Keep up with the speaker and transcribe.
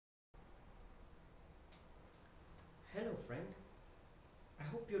friend. I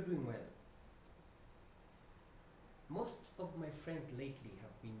hope you're doing well. Most of my friends lately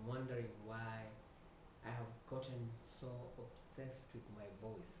have been wondering why I have gotten so obsessed with my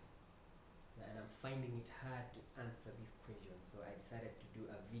voice, and I'm finding it hard to answer this question. So I decided to do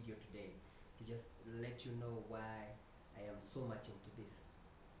a video today to just let you know why I am so much into this.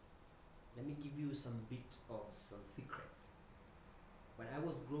 Let me give you some bit of some secrets. When I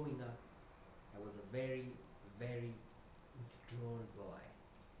was growing up, I was a very withdrawn boy.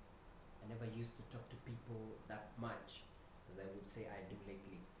 I never used to talk to people that much as I would say I do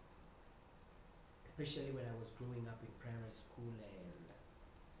lately. Especially when I was growing up in primary school and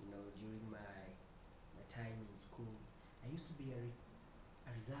during my time in school, I used to be a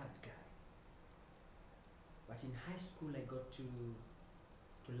reserved guy. But in high school, I got to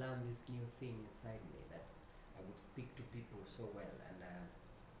learn this new thing inside me that I would speak to people so well, and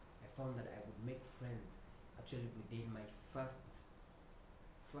I found that I would make friends actually within my first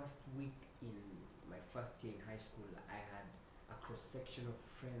week in my first year in high school. I had a cross section of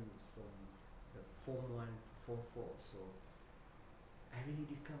friends from the form 1 to form 4. So I really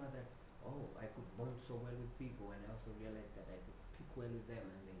discovered that I could bond so well with people, and I also realized that I could speak well with them,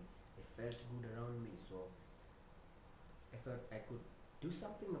 and they felt good around me. So I thought I could do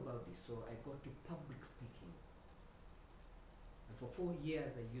something about this. So I got to public speaking, and for 4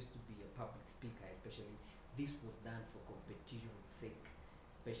 years I used to be a public speaker. Especially this was done for competition's sake,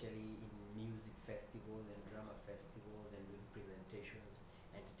 especially in music festivals and drama festivals, and doing presentations,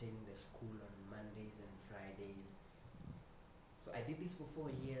 entertaining the school on Mondays and Fridays. So I did this for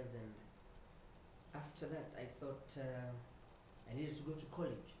 4 years, and after that I thought I needed to go to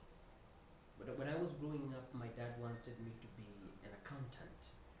college. But when I was growing up, my dad wanted me to be an accountant.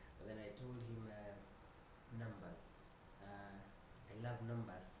 But then I told him numbers. I love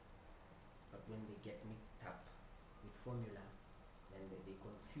numbers, but when they get mixed up with formula, then they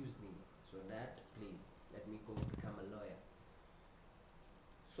confuse me. So Dad, please let me go become a lawyer.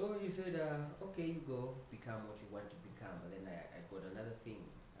 So he said, okay, you go become what you want to become. And then I got another thing.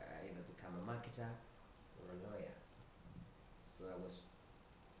 I either become a marketer or a lawyer. So I was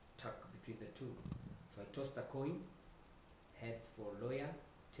stuck between the two. So I tossed a coin, heads for lawyer,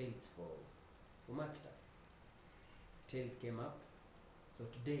 tails for marketer. Tails came up. So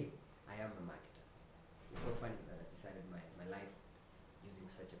today I am a marketer. It's so funny that I decided my life using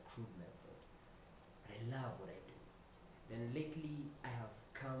such a crude method. But I love what I do. Then lately I have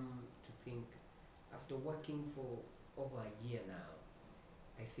come to think, after working for over a year now,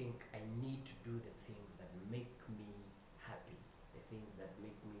 I think I need to do the things that make me happy, the things that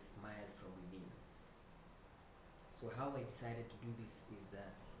make me smile from within. So how I decided to do this is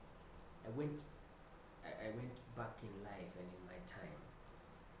I went back in life and in my time.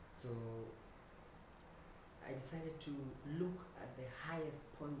 So I decided to look at the highest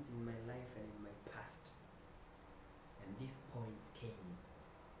points in my life and in my past. And these points came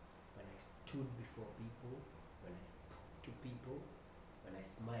when I stood before people, when I spoke to people, when I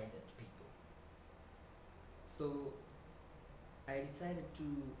smiled at people. So I decided to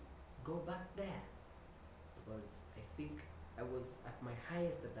go back there because I think I was at my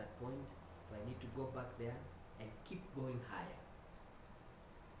highest at that point. So I need to go back there and keep going higher.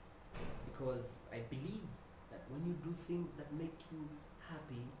 Because I believe that when you do things that make you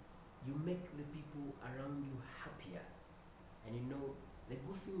happy, you make the people around you happier. And the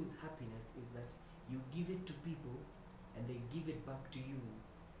good thing with happiness is that you give it to people and they give it back to you,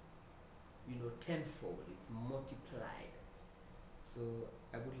 tenfold. It's multiplied. So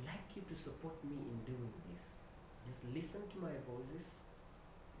I would like you to support me in doing this. Just listen to my voices,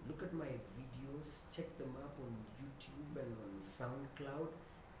 look at my videos, check them up on YouTube and on SoundCloud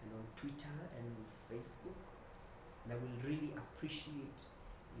and on Twitter and on Facebook. And I will really appreciate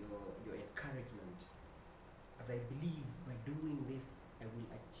your encouragement, as I believe by doing this I will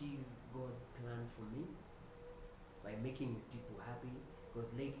achieve God's plan for me by making His people happy.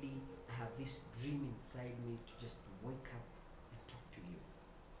 Because lately I have this dream inside me to just wake up and talk to you.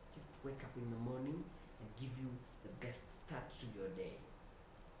 Just wake up in the morning and give you the best start to your day.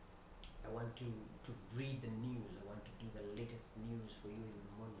 I want to read the news. I want to do the latest news for you in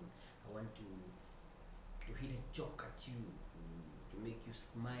the morning. I want to hit a joke at you, to make you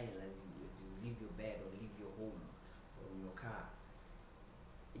smile as you leave your bed or leave your home or in your car.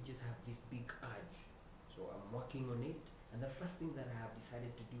 I just have this big urge. So I'm working on it. And the first thing that I have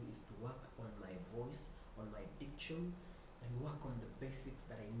decided to do is to work on my voice, on my diction, and work on the basics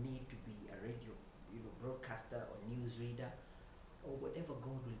that I need to be a radio broadcaster or news reader, or whatever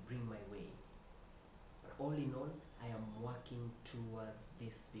God will bring my way. But all in all, I am working towards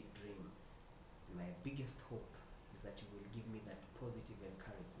this big dream. And my biggest hope is that you will give me that positive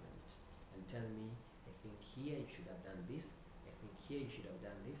encouragement and tell me, I think here you should have done this, I think here you should have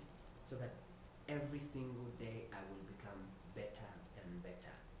done this, so that every single day I will become better and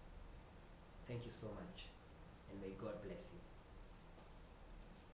better. Thank you so much, and may God bless you.